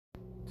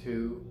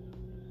2.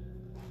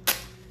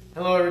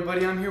 Hello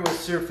everybody, I'm here with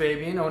Sir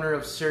Fabian, owner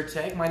of Sir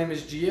Tech. My name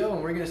is Gio,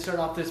 and we're going to start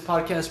off this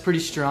podcast pretty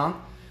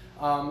strong.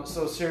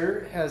 So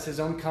Sir has his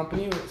own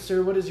company.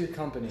 Sir, what is your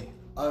company?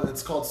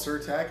 It's called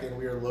Sir Tech, and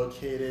we are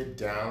located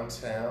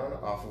downtown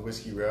off of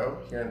Whiskey Row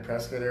here in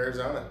Prescott,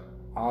 Arizona.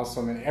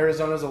 Awesome. And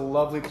Arizona is a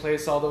lovely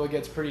place, although it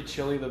gets pretty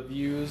chilly. The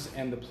views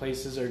and the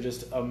places are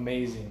just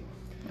amazing.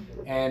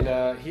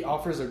 And he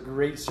offers a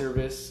great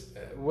service.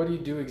 What do you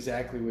do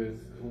exactly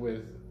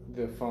with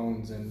the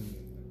phones and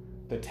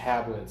the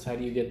tablets? How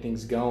do you get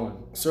things going?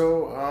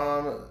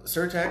 So,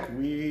 Sir Tech,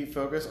 we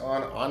focus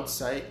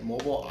on-site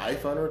mobile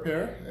iPhone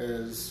repair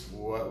is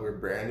what we're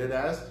branded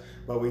as,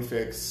 but we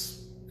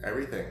fix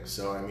everything.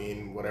 So, I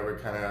mean, whatever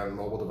kind of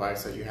mobile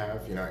device that you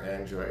have,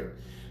 Android,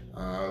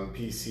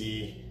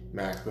 PC,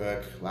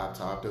 MacBook,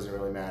 laptop, doesn't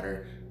really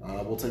matter.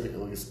 We'll take it,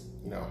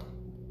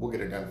 we'll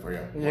get it done for you.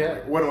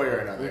 One way or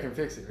another. We can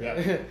fix it,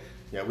 right?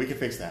 Yeah, we can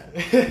fix that.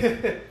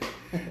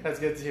 That's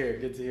good to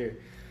hear.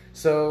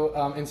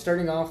 So, in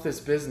starting off this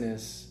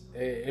business,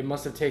 it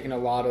must have taken a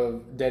lot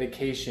of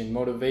dedication,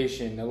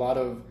 motivation, a lot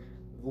of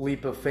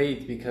leap of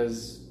faith,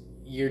 because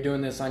you're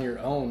doing this on your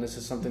own. This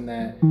is something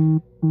that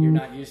you're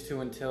not used to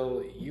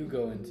until you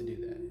go in to do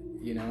that.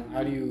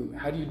 How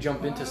do you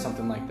jump into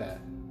something like that?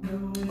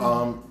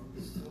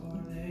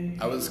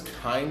 I was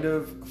kind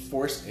of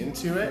forced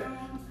into it,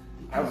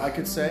 I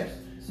could say,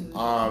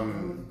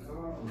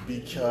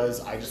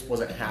 because I just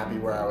wasn't happy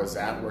where I was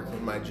at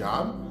working my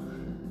job.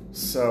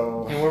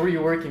 So. And where were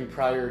you working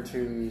prior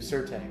to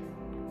Sir Tech?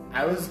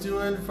 I was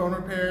doing phone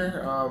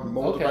repair,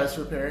 mobile device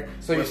repair.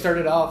 So you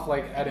started off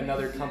like at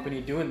another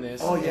company doing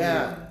this? Oh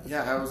yeah.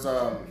 I was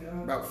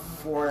about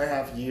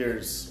 4.5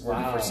 years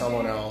working for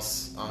someone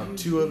else.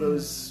 3 of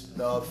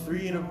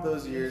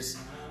those years,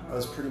 I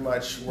was pretty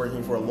much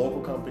working for a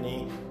local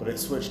company, but it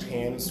switched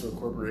hands to a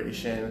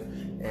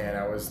corporation, and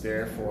I was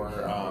there for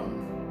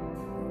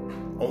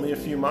only a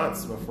few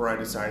months before I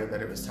decided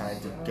that it was time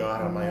to go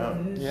out on my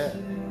own. Yeah,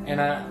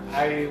 and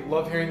I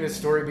love hearing this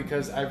story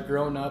because I've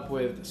grown up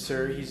with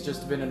Sir. He's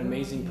just been an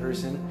amazing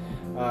person.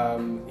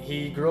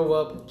 He grew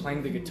up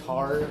playing the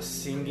guitar,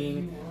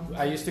 singing.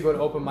 I used to go to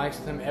open mics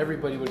with him.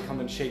 Everybody would come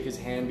and shake his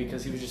hand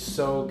because he was just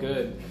so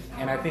good.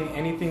 And I think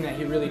anything that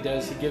he really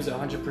does, he gives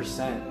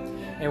 100%.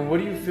 And what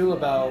do you feel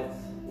about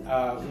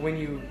when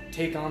you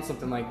take on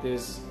something like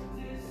this?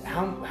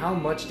 How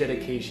much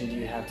dedication do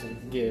you have to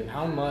give?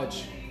 How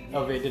much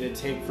of it did it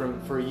take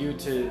for you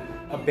to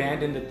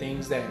abandon the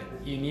things that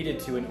you needed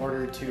to in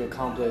order to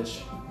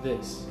accomplish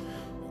this?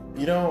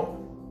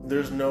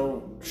 There's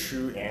no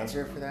true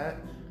answer for that.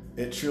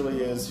 It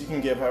truly is, you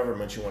can give however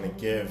much you want to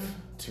give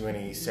to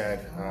any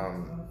said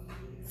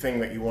thing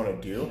that you want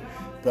to do.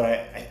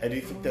 But I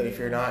do think that if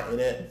you're not in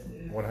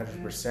it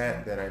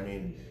 100%,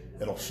 then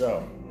it'll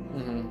show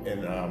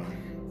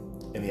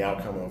in the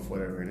outcome of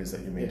whatever it is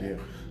that you may do.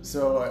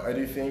 So I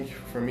do think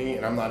for me,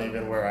 and I'm not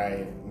even where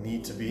I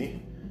need to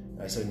be.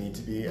 I say need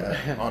to be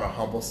on a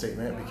humble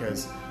statement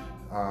because...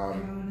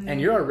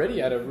 and you're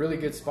already at a really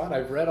good spot.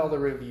 I've read all the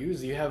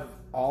reviews. You have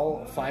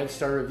all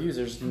 5-star reviews.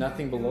 There's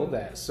nothing below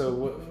that.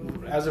 So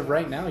as of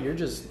right now, you're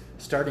just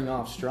starting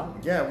off strong.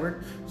 Yeah,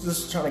 we're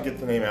just trying to get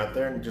the name out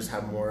there and just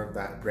have more of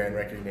that brand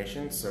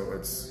recognition. So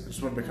it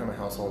just would become a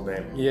household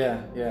name.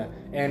 Yeah.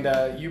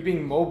 And you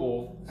being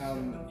mobile,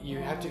 you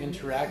have to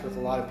interact with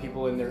a lot of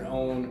people in their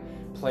own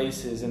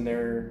places, in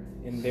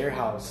their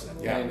house.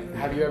 Yeah. And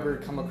have you ever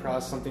come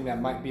across something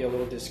that might be a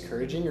little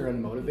discouraging or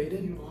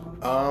unmotivated?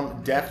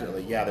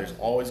 Definitely. Yeah, there's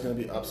always going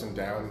to be ups and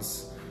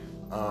downs.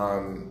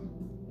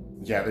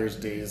 There's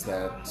days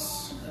that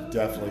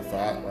definitely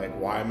thought, like,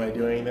 why am I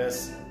doing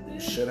this?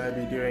 Should I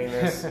be doing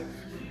this?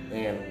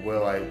 And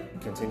will I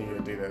continue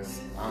to do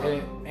this?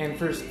 And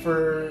for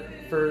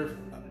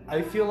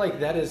I feel like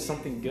that is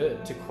something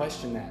good to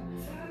question that,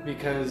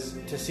 because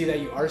to see that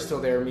you are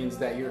still there means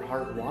that your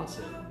heart wants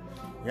it.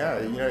 Yeah,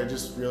 it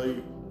just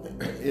really,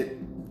 it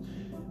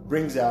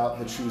brings out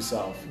the true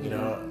self,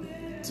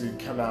 to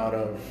come out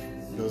of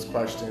those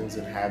questions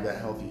and have that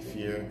healthy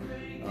fear.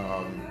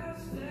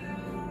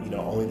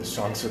 Only the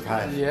strong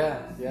survive. Yeah.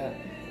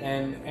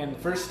 And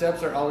first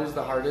steps are always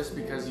the hardest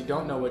because you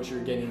don't know what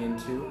you're getting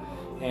into.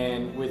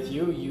 And with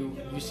you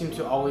seem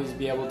to always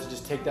be able to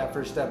just take that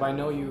first step. I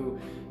know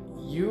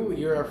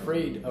you're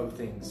afraid of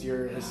things.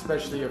 You're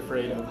especially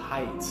afraid of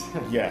heights.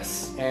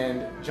 Yes.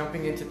 And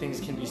jumping into things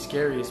can be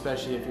scary,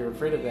 especially if you're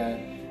afraid of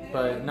that.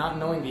 But not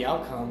knowing the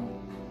outcome,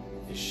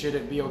 should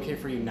it be okay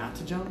for you not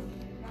to jump?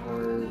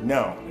 Or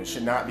no, it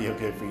should not be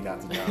okay for you not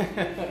to jump.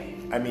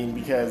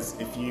 Because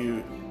if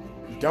you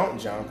don't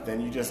jump,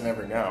 then you just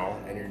never know,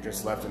 and you're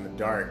just left in the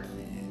dark.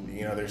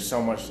 There's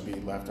so much to be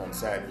left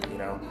unsaid.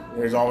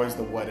 There's always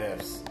the what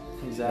ifs.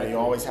 Exactly. You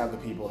always have the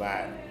people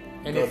that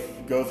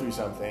go through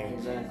something.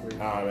 Exactly.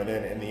 And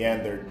then in the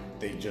end,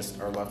 they just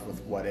are left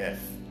with what if.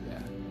 Yeah.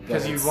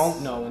 Because you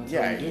won't know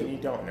until you do. You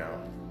don't know.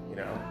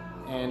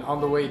 And on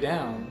the way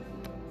down,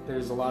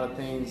 there's a lot of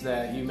things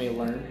that you may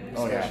learn.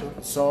 Especially.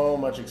 So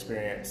much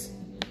experience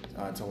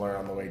to learn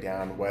on the way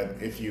down.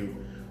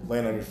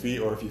 land on your feet,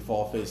 or if you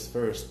fall face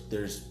first,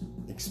 there's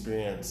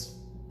experience.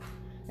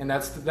 And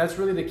that's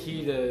really the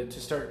key to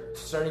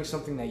starting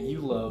something that you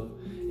love.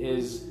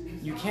 Is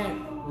you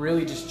can't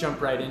really just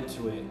jump right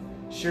into it.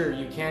 Sure,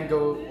 you can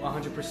go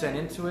 100%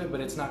 into it, but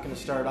it's not going to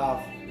start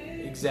off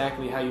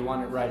exactly how you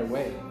want it right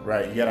away.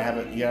 Right. You gotta have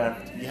it. You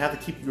have to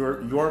keep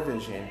your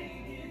vision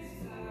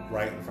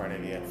right in front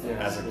of you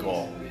as a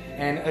goal.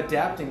 And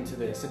adapting to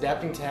this,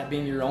 adapting to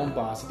being your own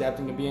boss,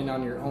 adapting to being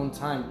on your own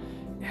time.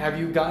 Have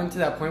you gotten to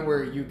that point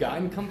where you've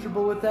gotten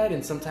comfortable with that,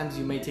 and sometimes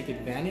you may take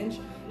advantage?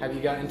 Have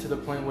you gotten to the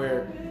point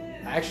where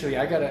actually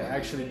I gotta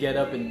actually get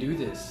up and do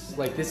this?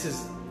 Like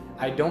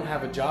I don't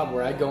have a job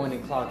where I go in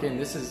and clock in.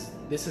 This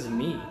is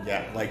me.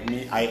 Yeah, like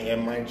me, I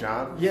am my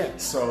job. Yeah.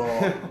 So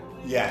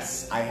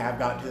yes, I have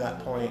gotten to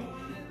that point,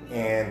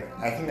 and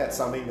I think that's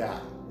something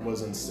that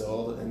was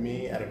instilled in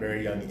me at a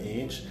very young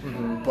age.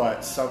 Mm-hmm.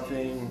 But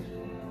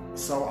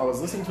so I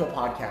was listening to a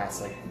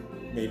podcast like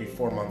maybe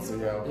 4 months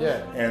ago.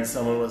 Yeah. And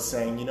someone was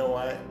saying, you know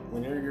what?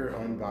 When you're your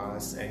own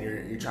boss and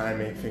you're trying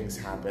to make things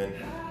happen,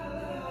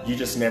 you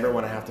just never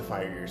want to have to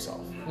fire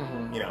yourself.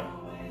 Mm-hmm. You know,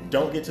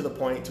 don't get to the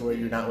point to where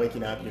you're not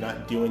waking up, you're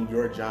not doing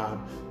your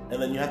job,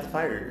 and then you have to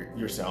fire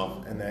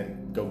yourself and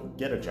then go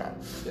get a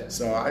job. Yeah.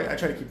 So I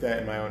try to keep that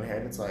in my own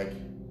head. It's like,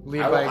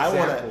 lead by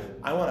example.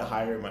 I want to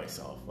hire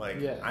myself. Like,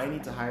 yeah. I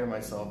need to hire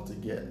myself to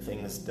get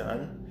things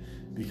done,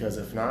 because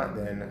if not,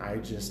 then I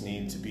just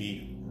need to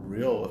be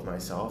real with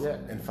myself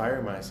and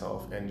fire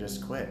myself and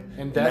just quit.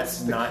 And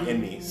that's not in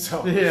me.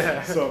 So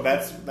yeah. So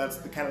that's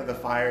the kind of the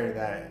fire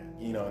that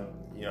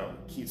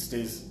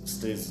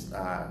stays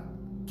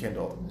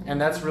kindled.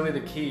 And that's really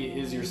the key,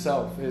 is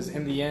yourself. Is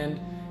in the end,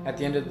 at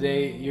the end of the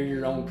day, you're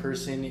your own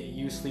person.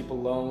 You sleep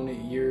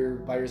alone. You're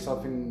by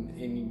yourself,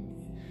 and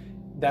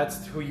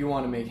that's who you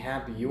want to make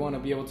happy. You want to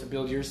be able to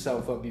build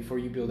yourself up before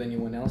you build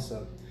anyone else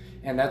up.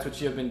 And that's what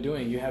you have been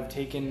doing. You have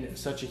taken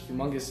such a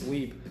humongous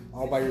leap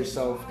all by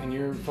yourself, and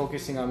you're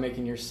focusing on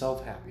making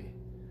yourself happy.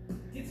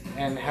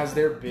 And has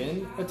there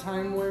been a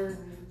time where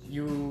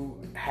you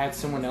had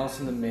someone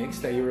else in the mix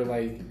that you were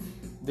like,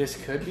 this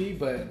could be,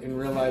 and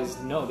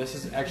realized, no, this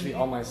is actually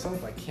all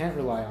myself. I can't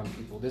rely on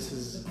people. This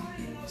is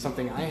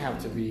something I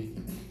have to be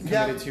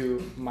committed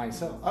to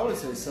myself. I would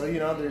say so.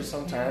 There's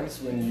some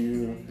times when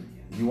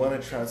you want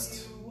to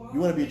trust, you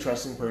want to be a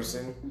trusting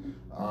person,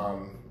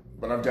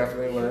 but I've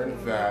definitely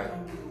learned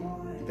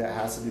that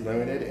has to be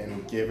limited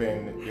and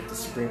given. You have to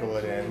sprinkle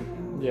it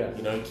in. Yeah.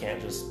 You can't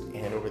just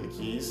hand over the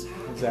keys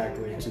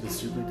exactly to the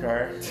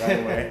supercar right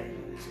away.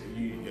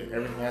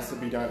 Everything has to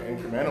be done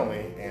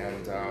incrementally,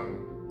 and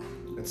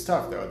it's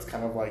tough though. It's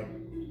kind of like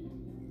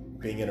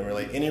being in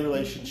any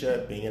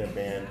relationship, being in a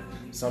band.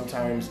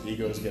 Sometimes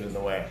egos get in the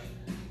way.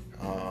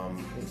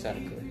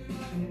 Exactly.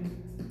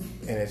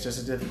 And it's just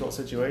a difficult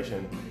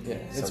situation. Yeah,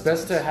 it's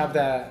best to have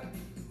that.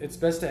 It's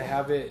best to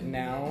have it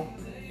now,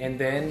 and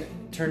then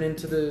turn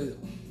into the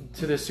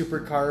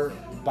supercar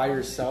by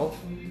yourself,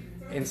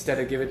 instead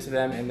of give it to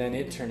them and then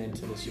it turn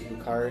into the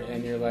supercar,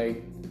 and you're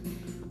like,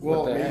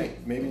 well,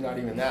 maybe not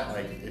even that.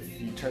 Like,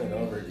 if you turn it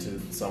over to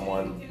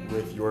someone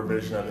with your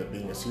vision of it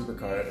being a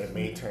supercar, it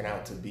may turn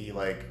out to be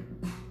like,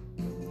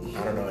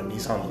 I don't know, a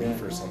Nissan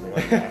Leaf or something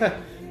like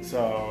that.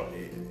 So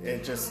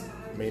it just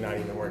may not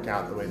even work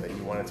out the way that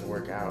you want it to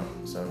work out.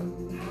 So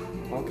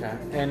okay.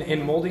 And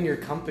in molding your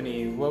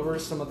company, what were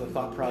some of the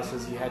thought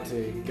process you had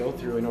to go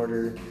through in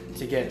order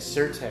to get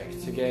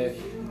Surtech, to get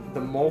the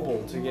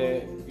mobile, to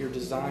get your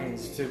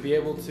designs, to be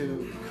able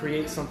to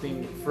create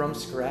something from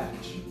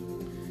scratch?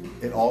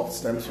 It all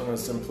stems from a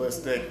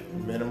simplistic,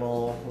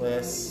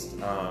 minimalist,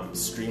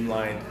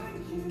 streamlined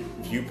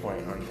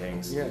viewpoint on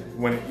things. Yeah.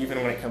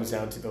 Even when it comes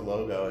down to the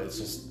logo,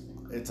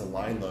 it's a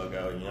line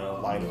logo,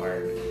 line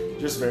art.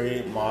 Just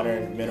very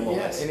modern, minimalist.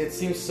 Yeah, and it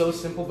seems so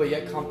simple but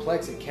yet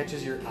complex. It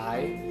catches your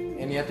eye,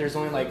 and yet there's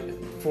only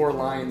like 4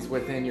 lines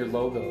within your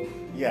logo.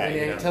 Yeah.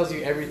 And it tells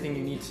you everything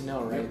you need to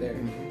know right there.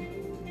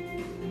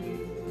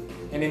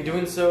 And in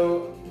doing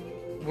so,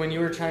 when you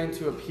were trying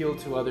to appeal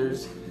to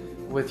others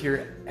with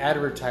your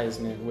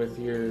advertisement, with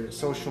your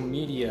social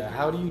media,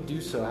 how do you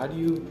do so? How do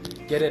you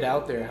get it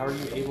out there? How are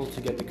you able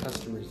to get the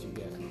customers you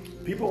get?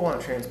 People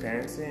want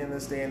transparency in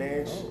this day and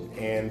age,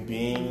 and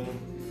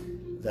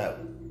being that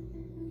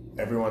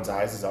everyone's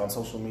eyes is on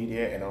social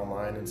media and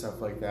online and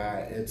stuff like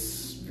that,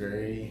 it's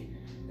very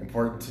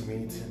important to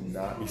me to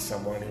not be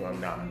someone who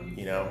I'm not,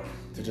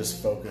 to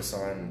just focus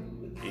on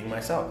being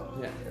myself.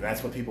 Yeah. And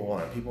that's what people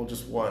want. People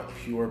just want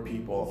pure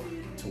people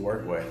to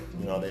work with.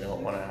 They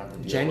don't want to have to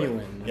deal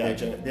genuine. with... Yeah,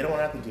 they don't want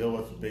to have to deal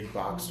with big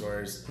box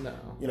stores. No.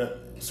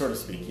 So to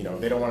speak. They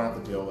don't want to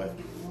have to deal with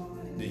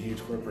the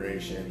huge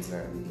corporations,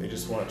 and they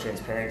just want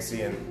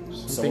transparency and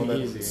someone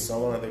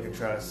that they can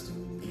trust.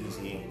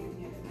 Easy.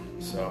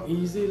 So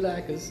easy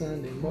like a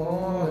Sunday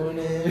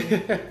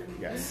morning.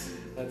 Yes.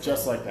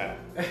 Just like that.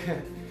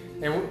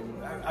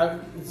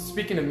 And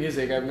speaking of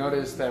music, I've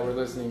noticed that we're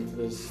listening to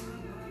this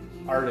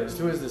artist.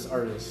 Who is this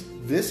artist?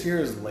 This here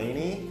is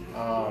Laney.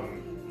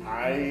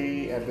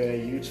 I have been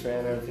a huge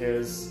fan of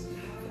his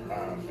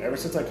ever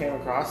since I came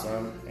across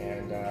them,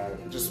 and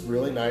just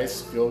really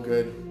nice, feel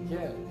good,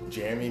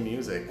 jammy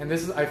music. And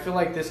this is, I feel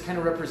like this kind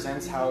of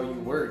represents how you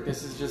work.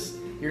 This is just,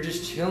 you're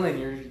just chilling.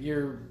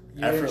 You're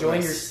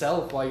enjoying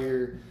yourself while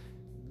you're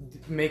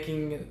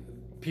making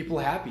people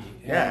happy.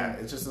 Yeah,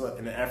 it's just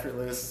an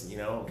effortless,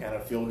 kind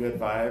of feel good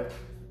vibe.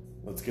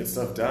 Let's get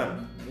stuff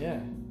done. Yeah.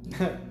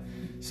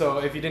 So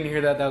if you didn't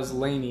hear that, that was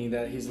Laney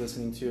that he's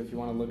listening to. If you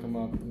want to look him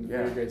up,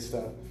 very great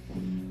stuff.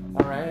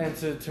 All right,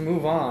 and to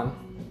move on,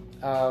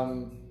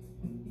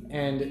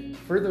 and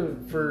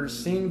for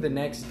seeing the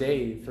next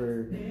day,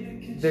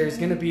 there's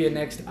gonna be a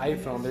next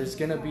iPhone. There's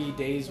gonna be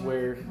days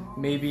where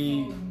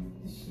maybe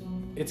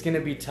it's gonna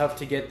be tough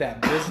to get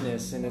that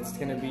business, and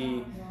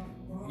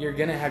you're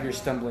gonna have your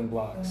stumbling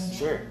blocks.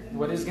 Sure.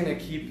 What is gonna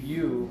keep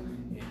you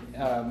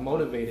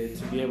motivated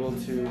to be able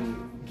to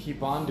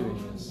keep on doing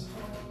this?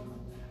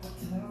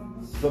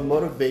 The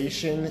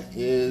motivation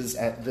is,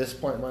 at this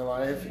point in my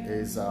life,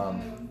 is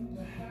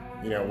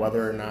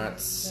whether or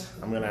not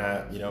I'm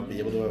gonna be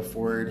able to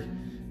afford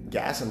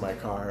gas in my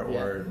car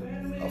or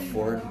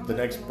afford the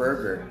next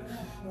burger.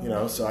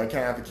 So I kind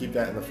of have to keep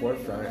that in the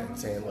forefront and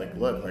saying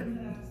look,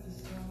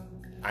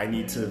 I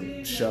need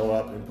to show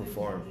up and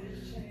perform.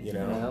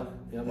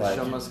 The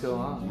show must go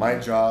on. My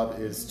job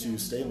is to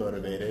stay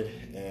motivated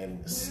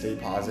and stay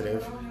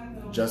positive,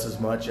 just as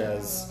much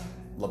as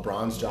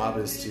LeBron's job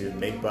is to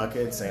make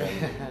buckets and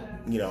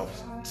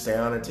stay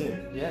on a team.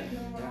 Yeah.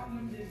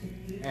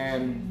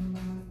 And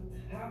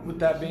with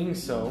that being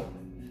so,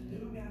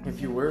 if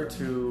you were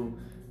to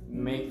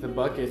make the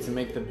buckets and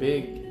make the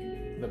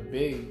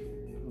big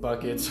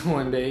buckets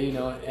one day,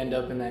 end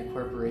up in that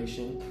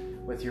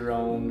corporation with your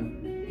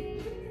own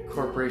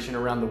corporation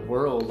around the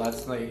world.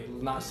 Let's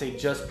not say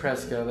just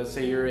Prescott. Let's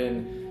say you're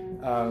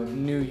in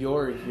New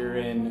York, you're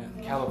in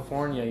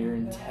California, you're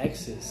in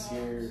Texas,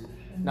 you're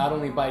not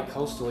only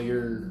bi-coastal,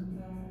 you're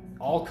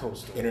all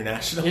coastal.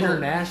 International.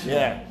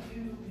 Yeah.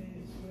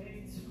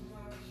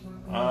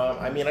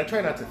 I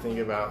try not to think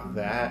about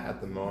that at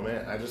the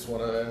moment. I just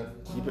want to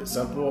keep it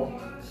simple,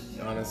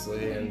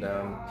 honestly, and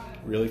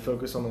really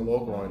focus on the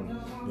local. And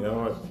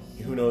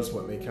who knows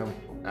what may come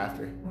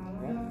after.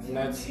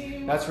 Yeah.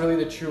 And that's really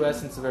the true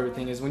essence of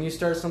everything. Is when you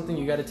start something,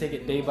 you got to take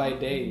it day by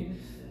day.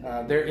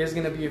 There is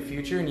going to be a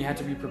future, and you have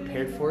to be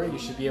prepared for it. You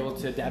should be able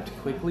to adapt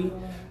quickly,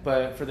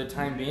 but for the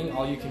time being,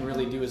 all you can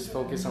really do is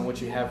focus on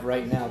what you have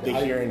right now. The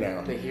here and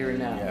now. The here and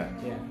now.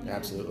 Yeah,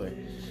 absolutely.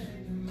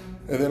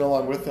 And then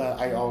along with that,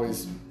 I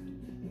always,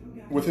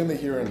 within the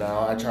here and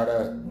now, I try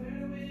to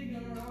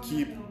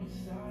keep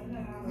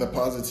the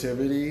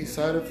positivity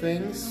side of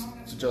things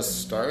to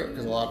just start,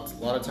 because a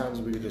lot of times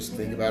we just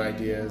think about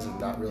ideas and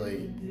not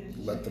really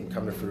let them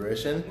come to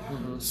fruition.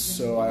 Mm-hmm.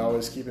 So I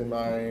always keep in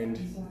mind,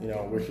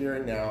 we're here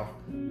and now,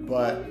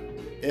 but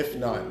if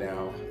not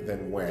now,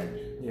 then when?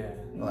 Yeah.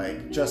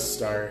 Just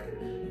start.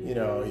 You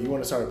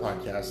want to start a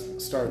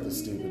podcast, start the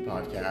stupid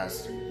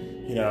podcast.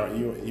 You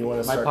want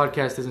to start... My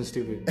podcast isn't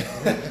stupid.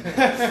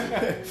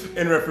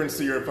 In reference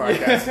to your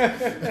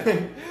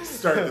podcast.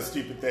 Start the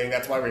stupid thing.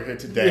 That's why we're here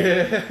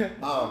today. Yeah.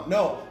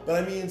 No,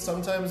 but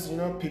sometimes,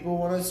 people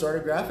want to start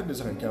a graphic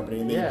design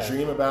company, and they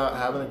dream about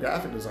having a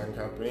graphic design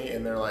company,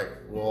 and they're like,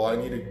 well, I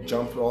need to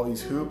jump through all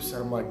these hoops.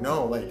 And I'm like,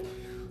 no,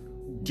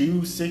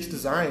 do 6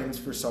 designs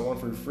for someone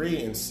for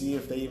free and see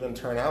if they even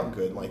turn out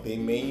good. They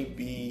may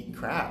be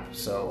crap.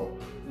 So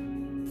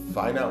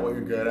find out what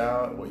you're good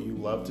at, what you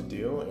love to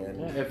do,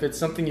 and if it's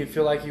something you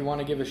feel like you want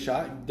to give a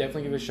shot,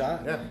 definitely give it a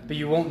shot. Yeah. But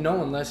you won't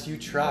know unless you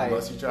try.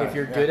 If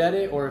you're good at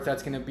it, or if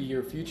that's going to be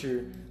your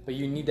future. But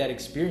you need that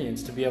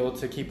experience to be able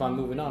to keep on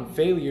moving on.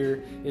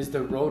 Failure is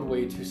the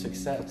roadway to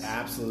success.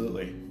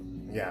 Absolutely.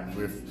 Yeah,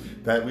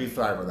 we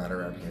thrive on that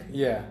around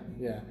here.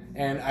 Yeah.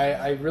 And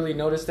I really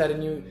noticed that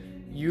in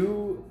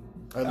you.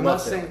 I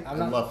love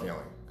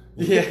failing.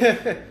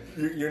 Yeah.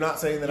 You're not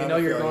saying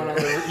that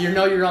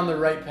you're on the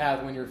right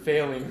path when you're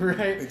failing,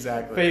 right?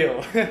 Exactly.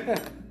 Fail.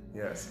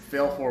 Yes.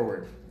 Fail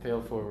forward.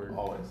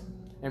 Always.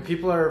 And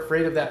people are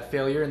afraid of that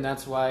failure, and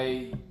that's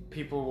why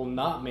people will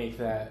not make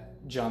that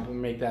jump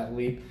and make that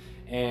leap.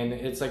 And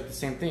it's the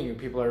same thing.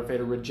 People are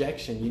afraid of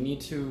rejection. You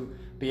need to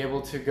be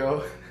able to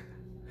go...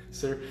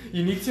 Sir,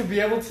 you need to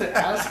be able to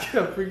ask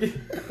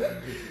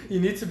you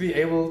need to be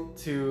able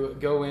to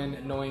go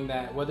in knowing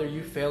that whether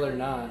you fail or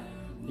not,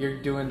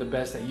 you're doing the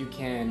best that you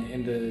can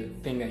in the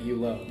thing that you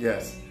love.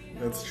 Yes,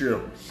 that's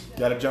true.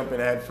 Got to jump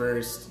in head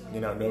first.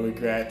 No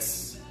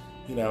regrets.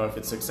 If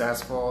it's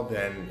successful,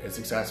 then it's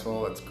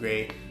successful. It's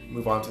great.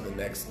 Move on to the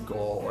next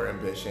goal or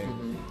ambition.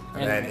 Mm-hmm.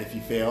 And then if you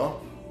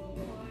fail,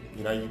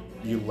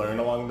 you learn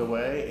along the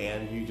way,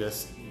 and you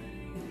just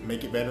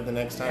make it better the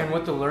next time. And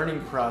with the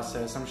learning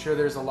process, I'm sure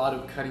there's a lot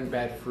of cutting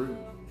bad fruit.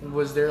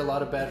 Was there a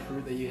lot of bad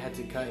fruit that you had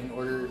to cut in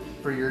order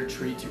for your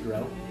tree to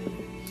grow?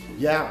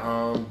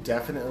 Yeah,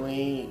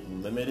 definitely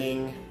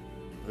limiting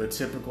the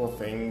typical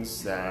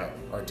things that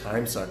are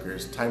time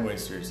suckers, time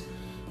wasters.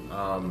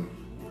 Time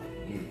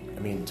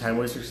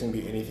wasters can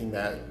be anything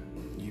that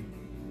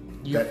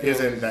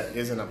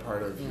isn't a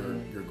part of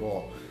your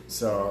goal.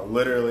 So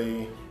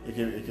literally, it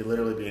could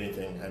literally be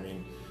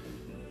anything.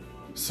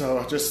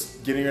 So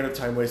just getting rid of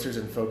time wasters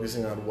and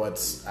focusing on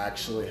what's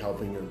actually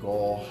helping your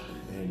goal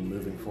and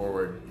moving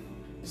forward.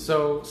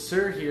 So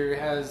Sir here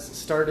has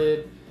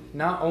started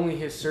not only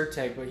his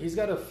SirTech, but he's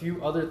got a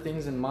few other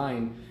things in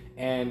mind.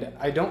 And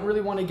I don't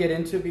really want to get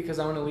into it because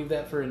I want to leave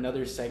that for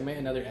another segment,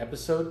 another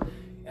episode.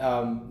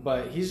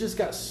 But he's just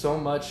got so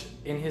much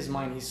in his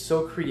mind. He's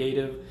so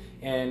creative.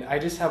 And I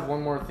just have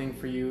one more thing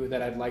for you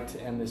that I'd like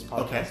to end this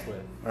podcast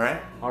with. All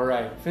right. All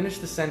right. Finish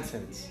the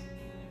sentence.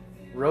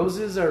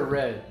 Roses are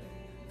red.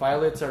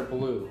 Violets are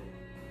blue.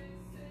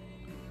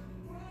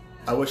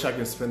 I wish I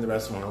could spend the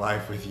rest of my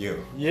life with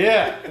you.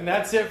 Yeah. And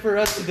that's it for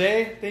us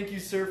today. Thank you,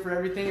 Sir, for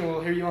everything. And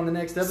we'll hear you on the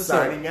next episode.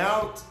 Signing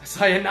out.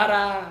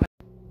 Sayonara.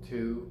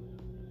 2.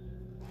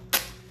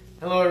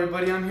 Hello,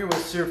 everybody. I'm here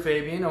with Sir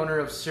Fabian, owner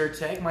of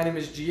SirTech. My name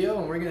is Gio,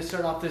 and we're going to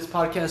start off this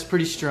podcast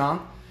pretty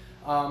strong.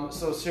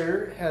 So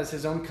Sir has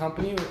his own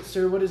company.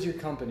 Sir, what is your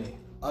company?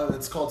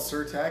 It's called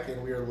SirTech,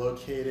 and we are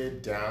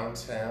located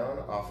downtown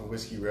off of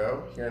Whiskey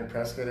Row here in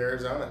Prescott,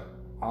 Arizona.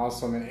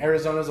 Awesome. And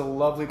Arizona is a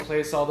lovely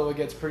place, although it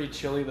gets pretty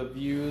chilly. The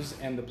views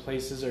and the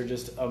places are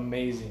just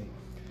amazing.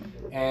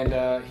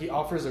 And he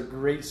offers a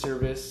great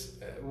service.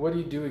 What do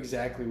you do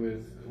exactly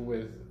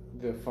with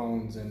the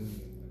phones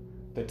and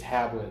the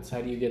tablets? How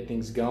do you get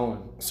things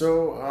going?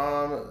 So,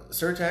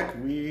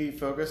 SirTech, we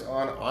focus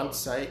on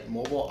on-site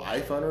mobile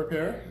iPhone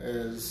repair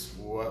is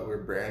what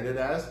we're branded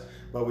as,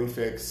 but we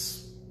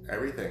fix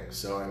everything.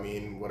 So, I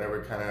mean,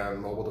 whatever kind of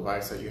mobile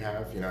device that you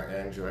have,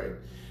 Android,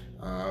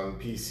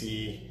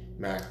 PC,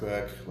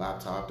 MacBook,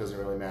 laptop, doesn't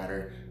really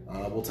matter.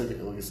 We'll take it,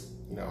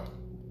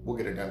 we'll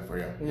get it done for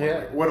you.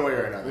 Yeah. One way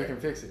or another. We can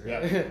fix it,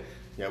 right? Yeah,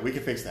 yeah, we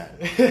can fix that.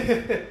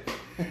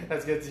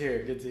 That's good to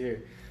hear, good to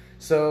hear.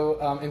 So,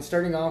 in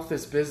starting off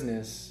this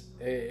business,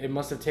 it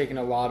must have taken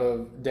a lot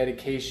of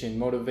dedication,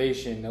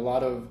 motivation, a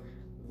lot of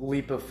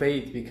leap of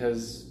faith,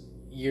 because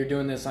you're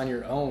doing this on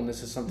your own.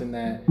 This is something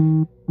that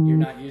you're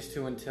not used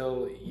to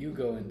until you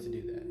go in to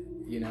do that.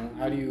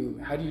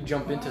 How do you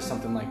jump into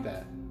something like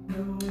that?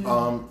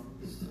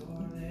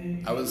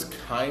 I was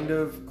kind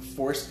of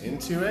forced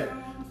into it,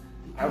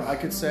 I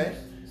could say,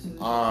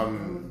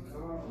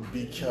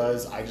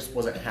 because I just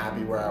wasn't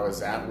happy where I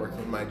was at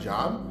working my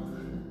job.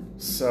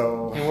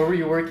 So. And where were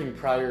you working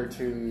prior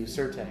to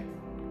SirTech?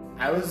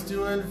 I was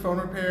doing phone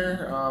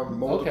repair,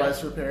 mobile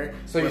device repair.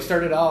 So you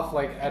started off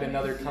like at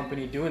another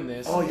company doing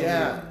this? Oh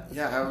yeah,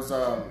 yeah. I was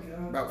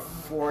about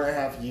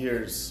 4.5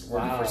 years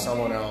working for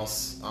someone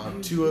else.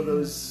 3 of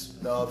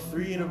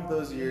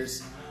those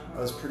years, I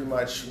was pretty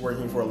much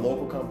working for a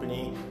local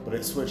company, but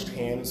it switched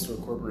hands to a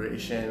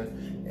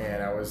corporation,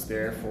 and I was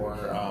there for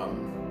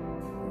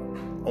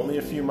only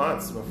a few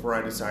months before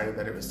I decided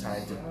that it was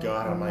time to go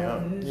out on my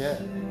own. Yeah.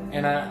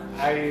 And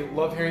I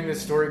love hearing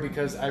this story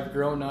because I've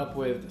grown up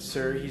with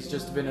Sir. He's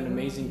just been an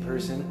amazing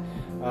person.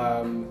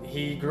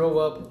 He grew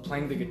up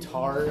playing the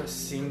guitar,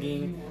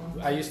 singing.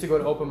 I used to go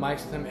to open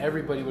mics with him.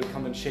 Everybody would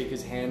come and shake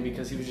his hand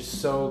because he was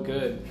just so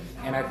good.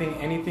 And I think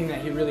anything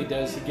that he really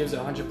does, he gives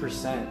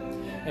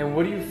 100%. And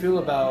what do you feel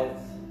about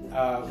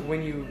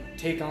when you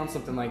take on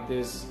something like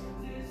this?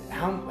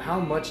 How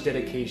much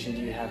dedication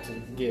do you have to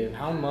give?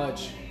 How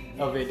much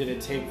of it did it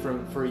take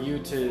for you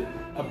to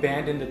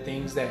abandon the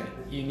things that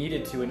you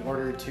needed to in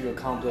order to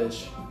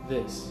accomplish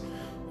this?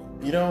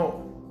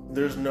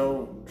 There's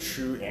no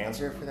true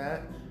answer for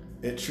that.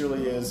 It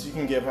truly is, you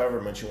can give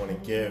however much you want to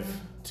give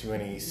to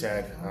any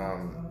said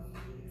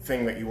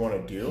thing that you want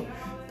to do,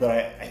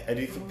 but I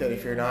do think that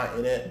if you're not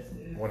in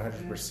it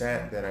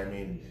 100%,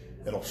 then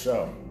it'll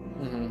show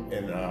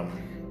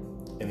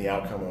in the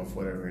outcome of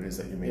whatever it is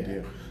that you may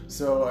do.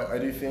 So I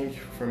do think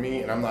for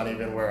me, and I'm not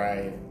even where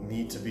I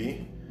need to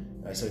be.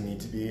 I say need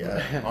to be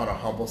on a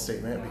humble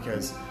statement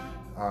because...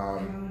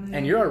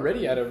 and you're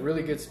already at a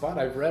really good spot.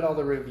 I've read all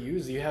the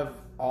reviews. You have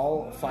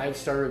all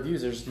 5-star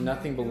reviews. There's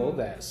nothing below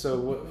that.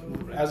 So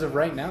as of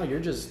right now,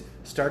 you're just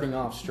starting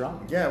off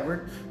strong. Yeah,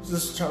 we're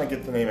just trying to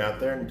get the name out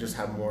there and just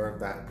have more of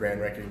that brand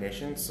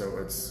recognition. So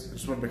it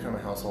just want to become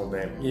a household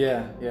name.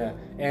 Yeah, yeah.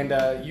 And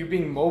you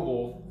being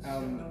mobile,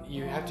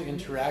 you have to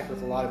interact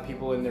with a lot of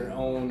people in their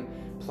own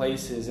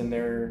places, in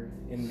their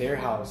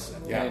house.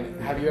 Yeah.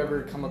 And have you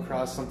ever come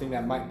across something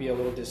that might be a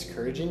little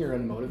discouraging or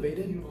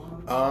unmotivated?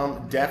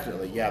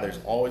 Definitely. Yeah, there's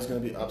always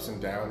going to be ups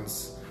and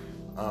downs.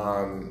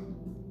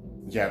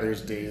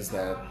 There's days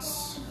that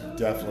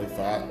definitely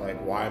thought,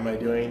 like, why am I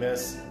doing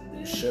this?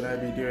 Should I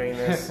be doing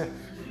this?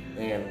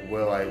 And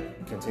will I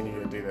continue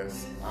to do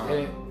this?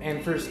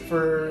 And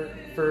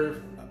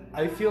for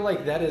I feel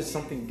like that is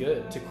something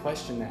good to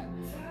question that,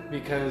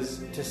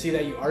 because to see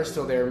that you are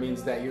still there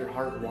means that your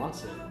heart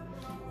wants it.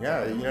 Yeah,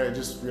 it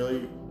just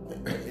really,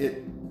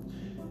 it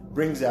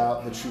brings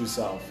out the true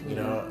self,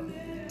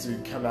 to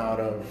come out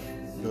of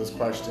those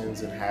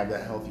questions and have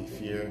that healthy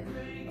fear.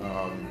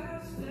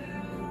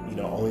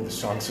 Only the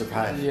strong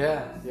survive.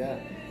 Yeah, yeah.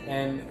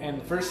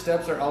 And first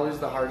steps are always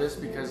the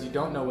hardest because you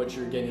don't know what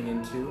you're getting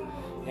into.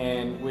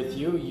 And with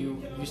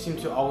you seem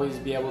to always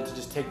be able to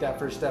just take that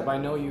first step. I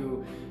know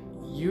you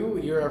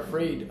you're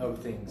afraid of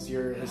things.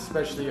 You're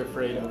especially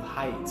afraid of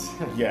heights.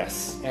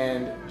 Yes.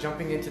 And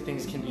jumping into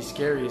things can be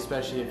scary,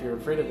 especially if you're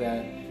afraid of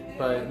that.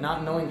 But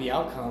not knowing the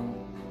outcome,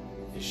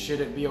 should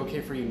it be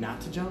okay for you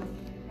not to jump?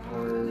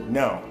 Or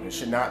No, it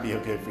should not be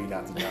okay for you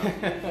not to jump.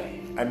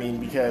 I mean,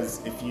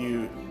 because if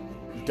you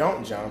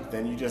don't jump,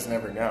 then you just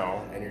never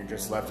know, and you're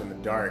just left in the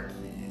dark.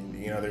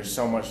 You know, there's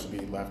so much to be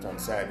left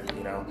unsaid.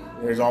 You know,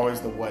 there's always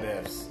the what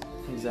ifs.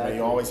 Exactly.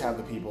 You always have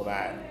the people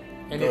that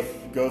And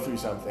go through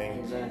something,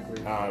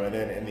 Exactly. And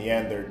then in the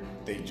end,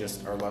 they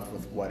just are left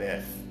with what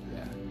if.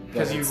 Yeah.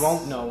 Because you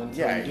won't know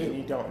until Yeah, you do.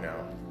 you don't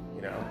know.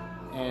 You know.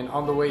 And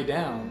on the way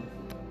down,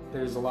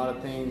 there's a lot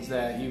of things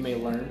that you may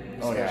learn.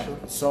 Especially. Oh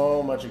yeah,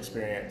 so much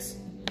experience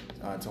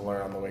to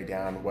learn on the way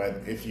down.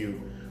 Whether if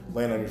you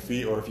land on your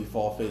feet or if you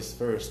fall face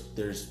first,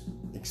 there's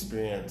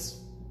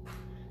experience.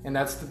 And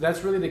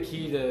that's really the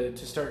key to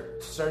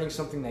starting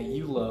something that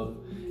you love.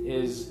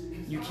 Is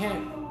you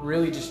can't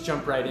really just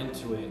jump right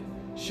into it.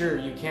 Sure,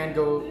 you can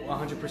go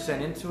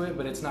 100% into it,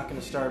 but it's not going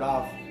to start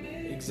off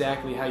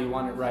exactly how you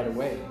want it right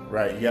away.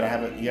 Right. You gotta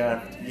have it. You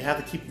have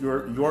to keep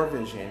your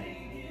vision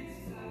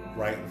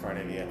right in front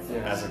of you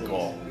as a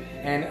goal.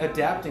 And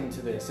adapting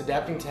to this,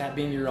 adapting to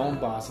being your own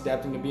boss,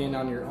 adapting to being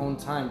on your own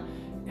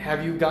time.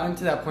 Have you gotten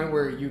to that point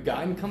where you've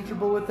gotten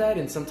comfortable with that,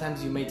 and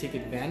sometimes you may take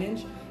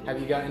advantage? Have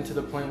you gotten to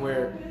the point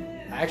where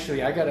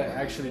actually I gotta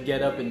actually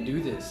get up and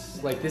do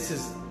this? Like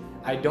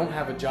I don't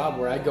have a job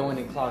where I go in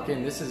and clock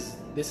in. This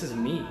is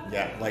me.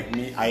 Yeah, like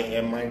me, I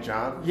am my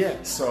job. Yeah.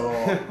 So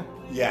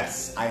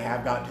yes, I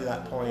have gotten to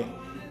that point,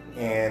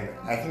 and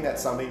I think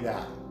that's something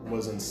that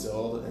was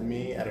instilled in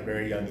me at a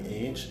very young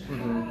age.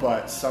 Mm-hmm.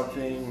 But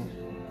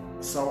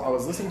so I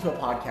was listening to a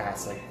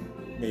podcast like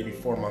maybe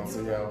 4 months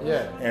ago.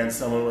 Yeah. And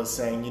someone was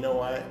saying, you know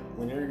what?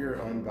 When you're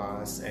your own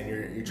boss and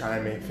you're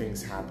trying to make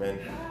things happen,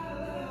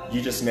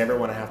 you just never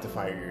want to have to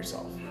fire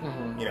yourself.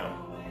 Mm-hmm. You know,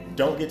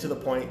 don't get to the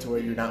point to where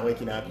you're not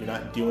waking up, you're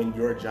not doing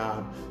your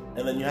job,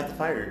 and then you have to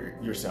fire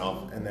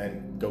yourself and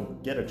then go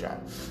get a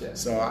job. Yeah.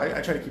 So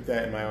I try to keep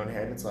that in my own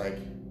head. It's like,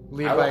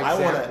 Lead by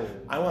example.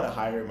 I want to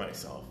hire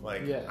myself.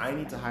 Like, Yeah. I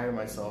need to hire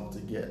myself to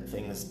get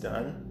things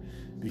done,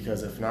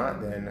 because if not,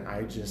 then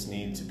I just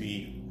need to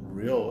be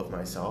real with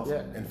myself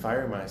and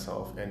fire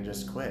myself and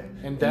just quit.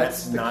 And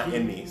that's not key.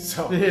 in me.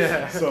 So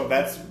Yeah. so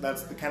that's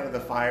the kind of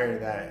the fire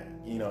that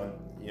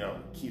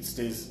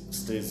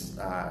stays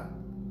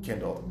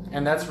kindled.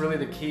 And that's really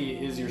the key,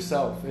 is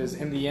yourself. Is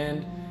in the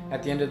end,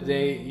 at the end of the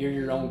day, you're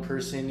your own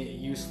person.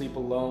 You sleep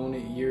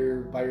alone.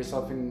 You're by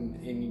yourself,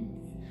 and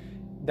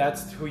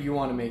that's who you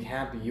want to make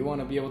happy. You want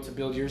to be able to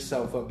build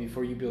yourself up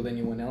before you build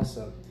anyone else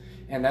up.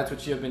 And that's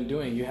what you have been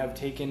doing. You have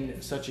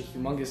taken such a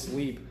humongous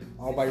leap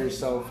all by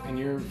yourself, and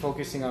you're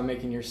focusing on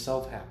making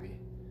yourself happy.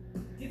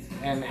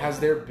 And has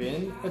there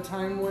been a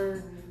time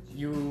where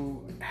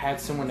you had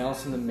someone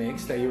else in the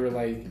mix that you were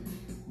like,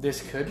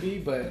 this could be,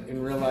 but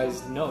and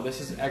realized, no,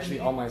 this is actually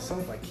all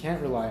myself. I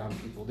can't rely on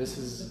people. This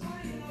is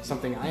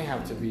something I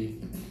have to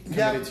be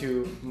committed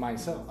to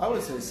myself. I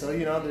would say so.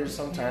 You know, there's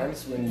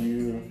sometimes when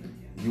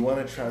you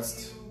want to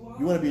trust,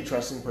 you want to be a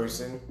trusting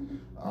person,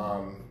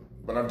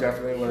 but I've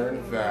definitely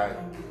learned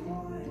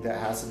that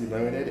has to be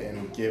limited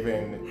and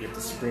given. You have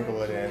to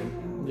sprinkle it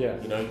in.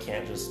 Yeah. You know, you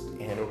can't just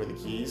hand over the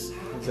keys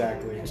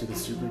Exactly. to the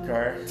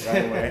supercar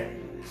right away.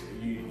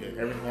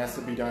 Everything has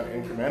to be done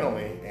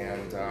incrementally,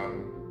 and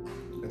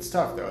it's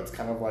tough though. It's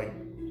kind of like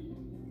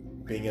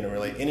being in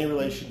any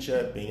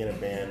relationship, being in a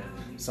band.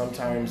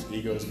 Sometimes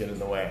egos get in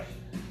the way.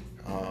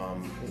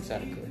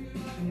 Exactly.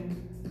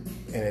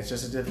 And it's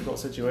just a difficult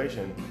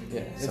situation.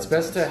 Yeah. It's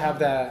best to have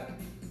that.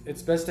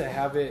 It's best to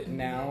have it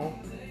now,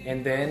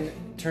 and then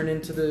turn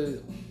into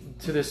the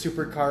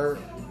supercar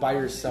by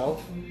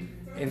yourself,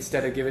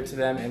 instead of give it to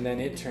them and then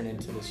it turn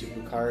into the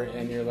supercar,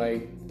 and you're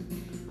like,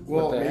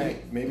 well,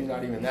 maybe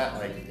not even that.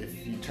 Like,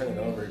 if you turn it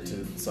over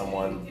to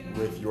someone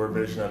with your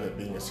vision of it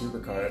being a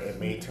supercar, it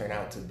may turn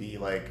out to be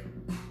like,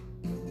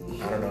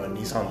 I don't know, a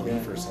Nissan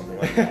Leaf or something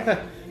like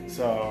that.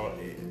 So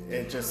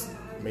it just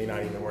may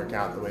not even work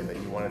out the way that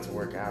you want it to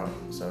work out.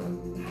 So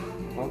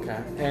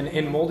okay. And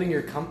in molding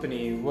your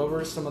company, what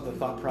were some of the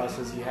thought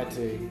process you had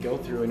to go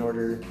through in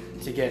order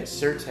to get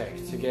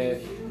SurTech, to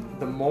get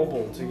the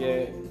mobile, to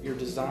get your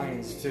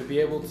designs, to be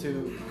able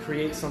to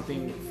create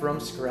something from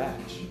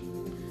scratch?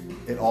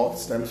 It all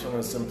stems from a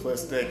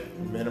simplistic,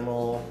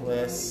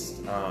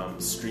 minimalist,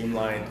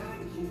 streamlined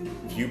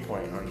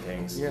viewpoint on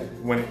things. Yeah.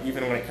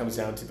 Even when it comes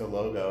down to the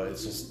logo,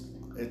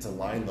 it's a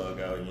line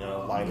logo,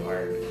 line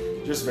art.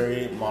 Just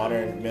very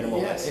modern,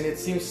 minimalist. Yeah, and it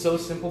seems so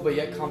simple but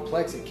yet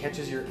complex. It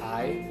catches your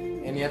eye,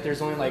 and yet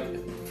there's only like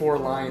 4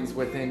 lines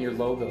within your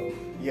logo.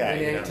 Yeah,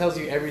 and it tells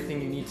you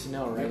everything you need to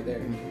know right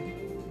there.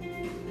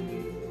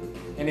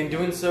 And in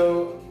doing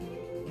so,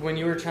 when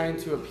you were trying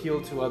to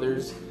appeal to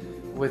others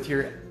with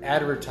your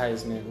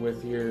advertisement,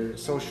 with your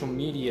social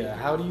media,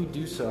 how do you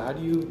do so? How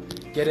do you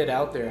get it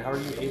out there? How are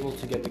you able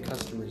to get the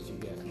customers you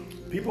get?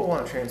 People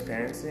want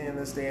transparency in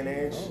this day and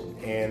age,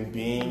 and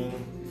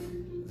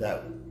being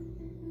that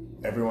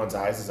everyone's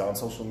eyes is on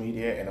social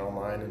media and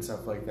online and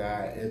stuff like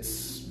that,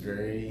 it's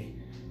very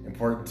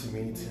important to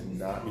me to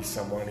not be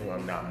someone who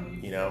I'm not,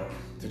 you know,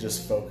 to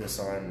just focus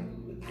on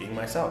being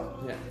myself.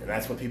 Yeah. And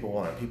that's what people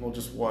want. People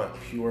just want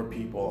pure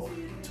people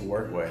to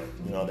work with.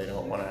 You know, they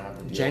don't want to have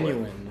to deal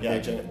Genuine. with... Yeah,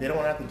 they don't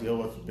want to have to deal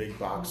with big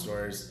box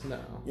stores. No.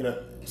 You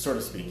know, so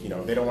to speak. You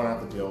know, they don't want to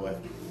have to deal with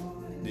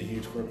the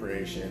huge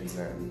corporations,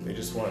 and they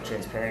just want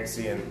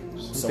transparency and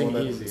someone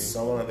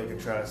that they can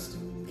trust.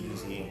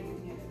 Easy.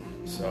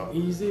 So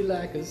easy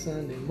like a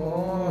Sunday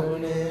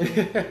morning.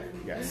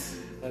 Yes.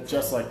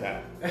 Just like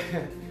that.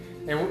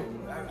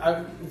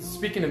 And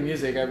speaking of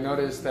music, I've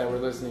noticed that we're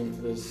listening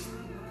to this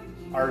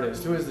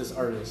artist. Who is this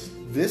artist?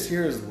 This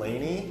here is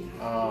Laney.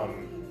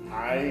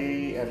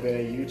 I have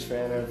been a huge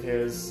fan of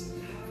his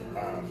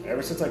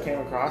ever since I came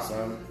across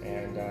him,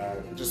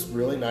 and just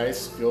really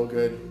nice, feel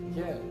good,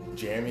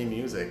 jammy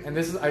music. And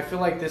this is, I feel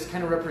like this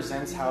kind of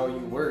represents how you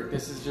work.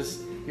 This is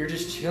just, you're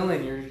just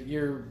chilling.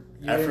 You're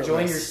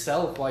enjoying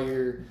yourself while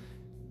you're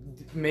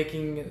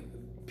making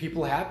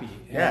people happy.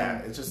 Yeah,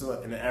 it's just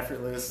an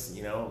effortless,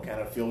 you know,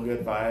 kind of feel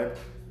good vibe.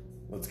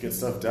 Let's get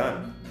stuff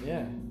done.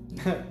 Yeah.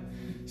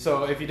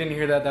 So if you didn't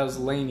hear that, that was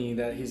Laney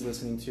that he's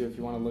listening to. If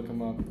you want to look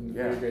him up,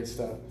 very great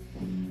stuff.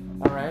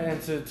 All right,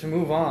 and to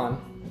move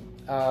on,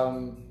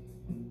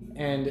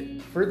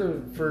 and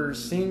for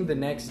seeing the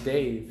next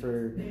day,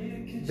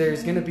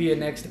 there's gonna be a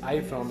next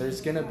iPhone.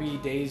 There's gonna be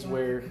days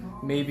where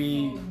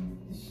maybe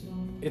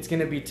it's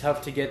gonna be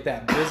tough to get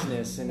that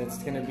business, and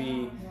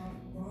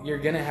you're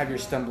gonna have your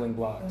stumbling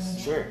blocks.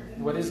 Sure.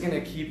 What is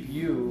gonna keep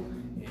you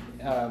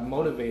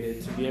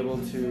motivated to be able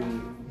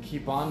to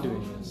keep on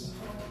doing this?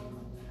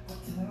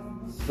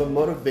 The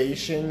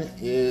motivation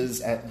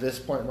is, at this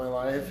point in my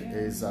life,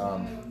 is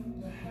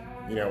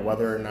you know,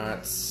 whether or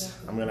not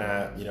I'm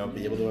gonna, you know,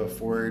 be able to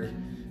afford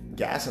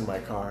gas in my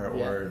car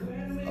or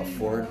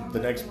afford the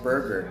next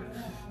burger,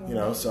 you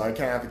know. So I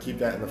kind of have to keep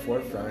that in the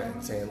forefront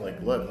and saying,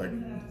 like, look, like,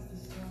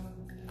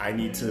 I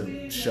need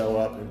to show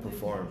up and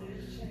perform,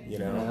 you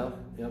know.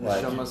 Yeah,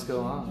 the show must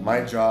go on.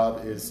 My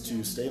job is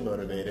to stay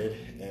motivated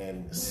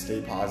and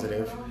stay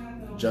positive,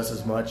 just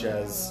as much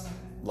as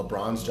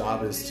LeBron's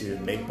job is to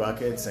make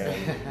buckets and,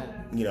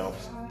 you know,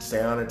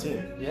 stay on a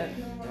team. Yeah.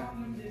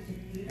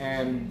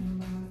 And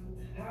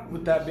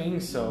with that being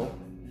so,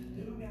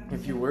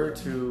 if you were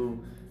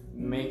to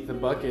make the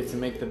buckets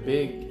and make the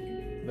big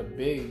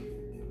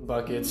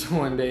buckets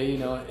one day, you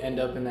know, end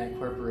up in that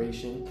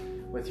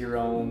corporation with your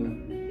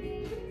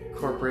own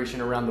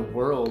corporation around the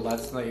world.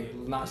 Let's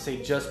not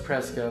say just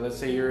Presca. Let's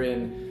say you're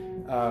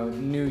in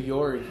New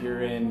York,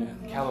 you're in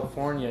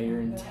California,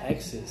 you're in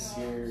Texas.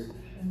 You're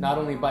not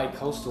only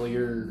bi-coastal,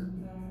 you're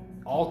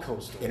all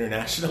coastal.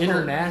 International.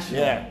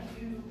 Yeah.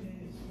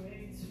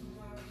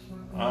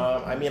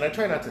 I mean, I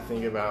try not to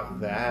think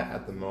about that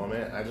at the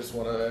moment. I just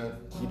want to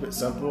keep it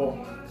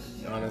simple,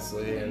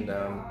 honestly, and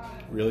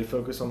really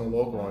focus on the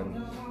local. And,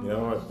 you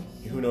know,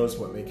 who knows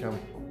what may come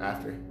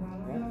after.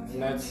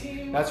 Yeah,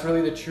 and that's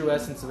really the true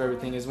essence of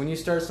everything. Is when you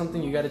start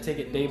something, you got to take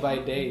it day by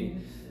day.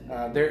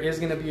 There is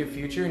going to be a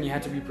future, and you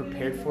have to be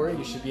prepared for it.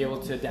 You should be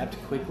able to adapt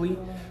quickly,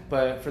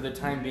 but for the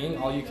time being,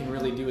 all you can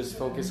really do is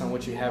focus on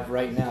what you have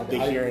right now. The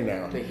here and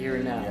now. The here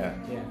and now.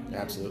 Yeah,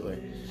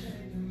 absolutely.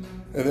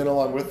 And then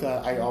along with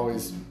that, I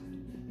always,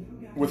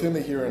 within the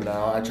here and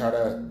now, I try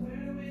to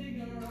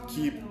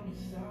keep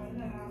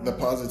the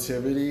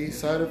positivity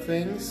side of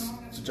things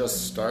to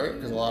just start,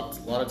 because a lot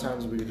of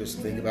times we just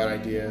think about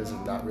ideas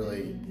and not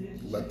really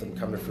let them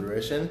come to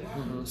fruition.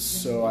 Mm-hmm.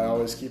 So I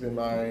always keep in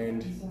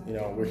mind, you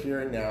know, we're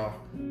here and now,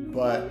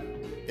 but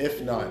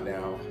if not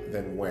now,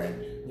 then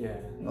when? Yeah.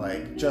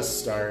 Like, just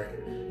start.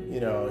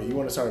 You know, you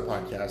want to start a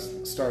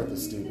podcast, start the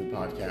stupid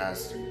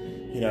podcast.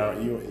 You know,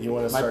 you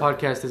want to start... My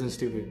podcast isn't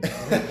stupid.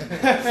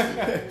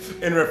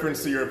 In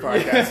reference to your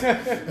podcast.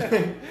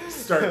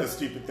 Start the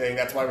stupid thing.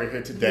 That's why we're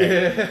here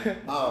today.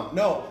 Yeah.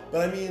 No,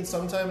 but I mean,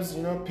 sometimes,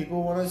 you know,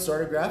 people want to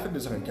start a graphic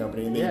design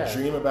company, and they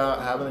dream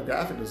about having a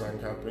graphic design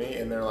company,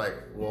 and they're like,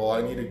 well,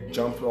 I need to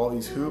jump through all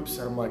these hoops.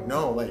 And I'm like,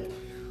 no, like,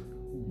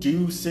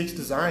 do 6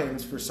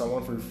 designs for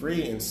someone for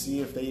free and see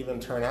if they even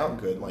turn out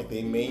good. Like,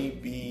 they may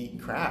be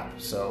crap.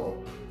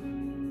 So...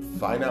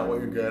 find out what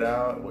you're good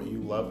at, what you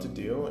love to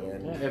do,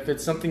 and if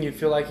it's something you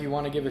feel like you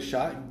want to give a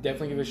shot,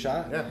 definitely give a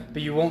shot. Yeah.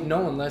 But you won't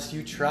know unless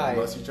you try.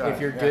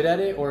 If you're good at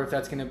it, or if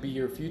that's going to be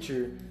your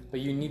future. But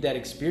you need that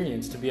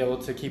experience to be able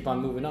to keep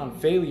on moving on.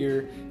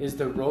 Failure is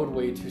the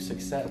roadway to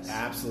success.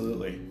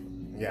 Absolutely.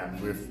 Yeah,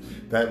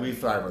 we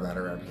thrive on that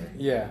around here.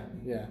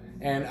 Yeah.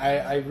 And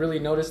I really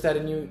noticed that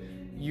in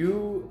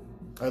you.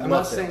 I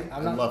love failing.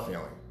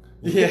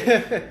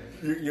 Yeah.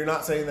 You're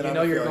not saying that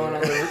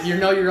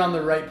you're on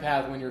the right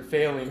path when you're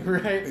failing,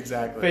 right?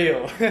 Exactly.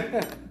 Fail.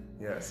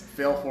 Yes.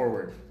 Fail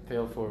forward.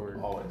 Fail forward.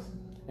 Always.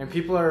 And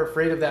people are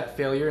afraid of that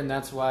failure, and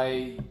that's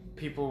why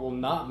people will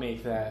not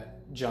make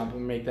that jump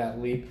and make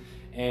that leap.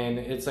 And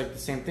it's like the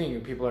same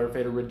thing. People are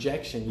afraid of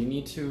rejection. You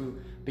need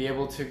to be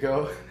able to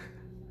go...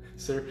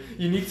 Sir,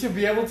 you need to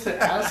be able to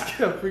ask...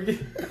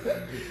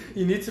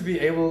 You need to be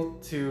able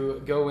to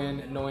go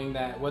in knowing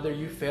that whether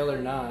you fail or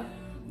not,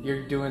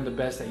 you're doing the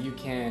best that you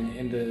can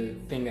in the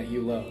thing that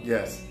you love.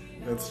 Yes.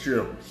 That's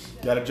true.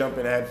 You gotta jump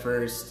in head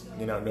first,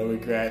 no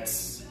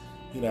regrets.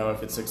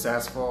 If it's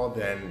successful,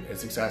 then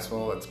it's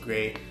successful, it's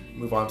great.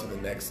 Move on to the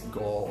next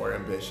goal or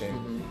ambition.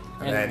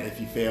 Mm-hmm. And then if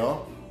you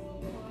fail,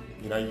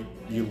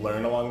 you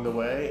learn along the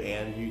way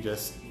and you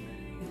just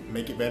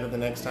make it better the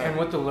next time. And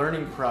with the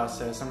learning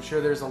process, I'm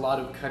sure there's a lot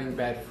of cutting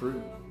bad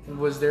fruit.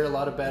 Was there a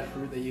lot of bad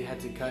fruit that you had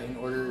to cut in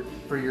order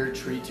for your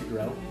tree to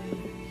grow?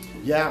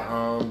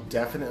 Yeah,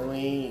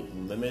 definitely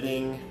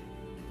limiting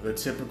the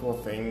typical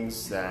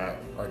things that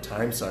are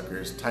time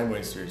suckers, time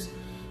wasters.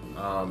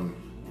 Time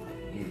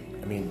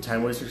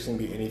wasters can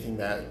be anything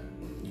that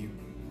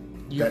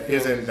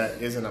that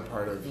isn't a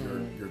part of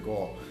your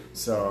goal.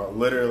 So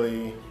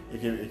literally,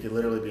 it could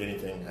literally be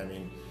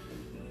anything.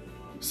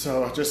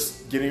 So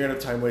just getting rid of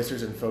time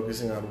wasters and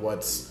focusing on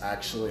what's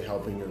actually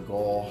helping your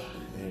goal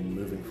and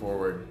moving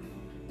forward.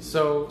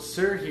 So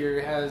Sir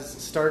here has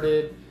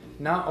started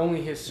not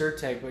only his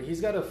SirTech, but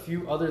he's got a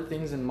few other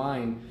things in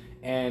mind.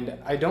 And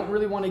I don't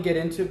really want to get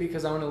into it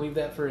because I want to leave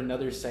that for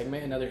another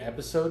segment, another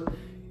episode.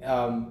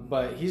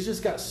 But he's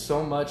just got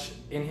so much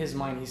in his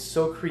mind. He's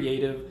so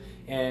creative.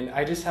 And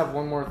I just have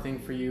one more thing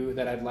for you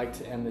that I'd like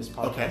to end this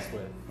podcast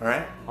with.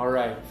 All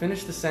right.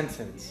 Finish the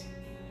sentence.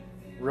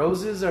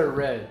 Roses are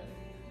red.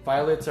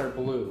 Violets are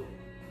blue.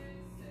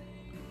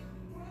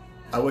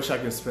 I wish I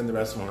could spend the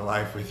rest of my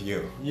life with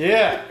you.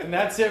 Yeah, and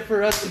that's it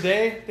for us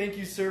today. Thank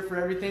you, sir, for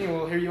everything, and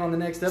we'll hear you on the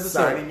next episode.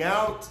 Signing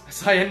out.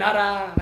 Sayonara.